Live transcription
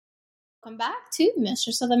Welcome back to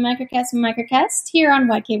Mistress of the Microcast here on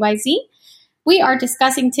YKYZ. We are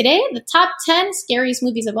discussing today the top 10 scariest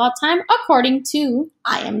movies of all time according to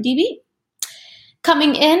IMDb.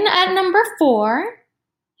 Coming in at number 4,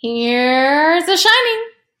 here's The Shining.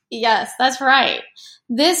 Yes, that's right.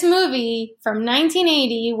 This movie from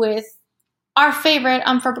 1980 with our favorite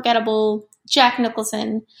unforgettable Jack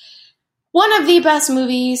Nicholson. One of the best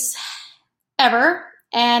movies ever.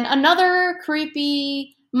 And another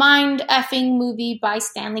creepy mind-effing movie by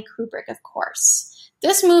Stanley Kubrick, of course.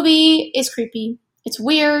 This movie is creepy. It's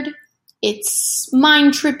weird. It's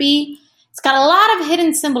mind-trippy. It's got a lot of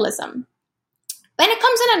hidden symbolism. And it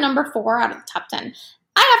comes in at number 4 out of the top 10.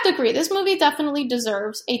 I have to agree, this movie definitely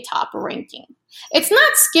deserves a top ranking. It's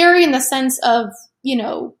not scary in the sense of,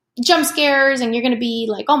 jump scares and you're going to be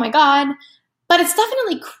like, oh my god, but it's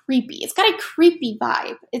definitely creepy. It's got a creepy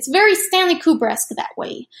vibe. It's very Stanley Kubrick that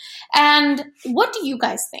way. And what do you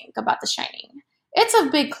guys think about The Shining? It's a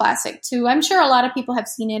big classic too. I'm sure a lot of people have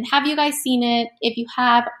seen it. Have you guys seen it? If you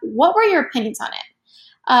have, what were your opinions on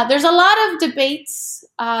it? There's a lot of debates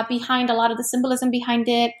behind a lot of the symbolism behind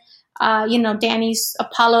it. Danny's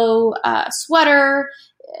Apollo sweater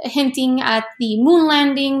hinting at the moon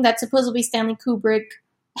landing that supposedly Stanley Kubrick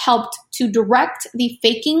helped to direct the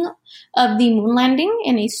faking of the moon landing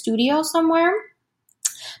in a studio somewhere.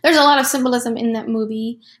 There's a lot of symbolism in that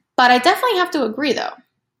movie, but I definitely have to agree, though.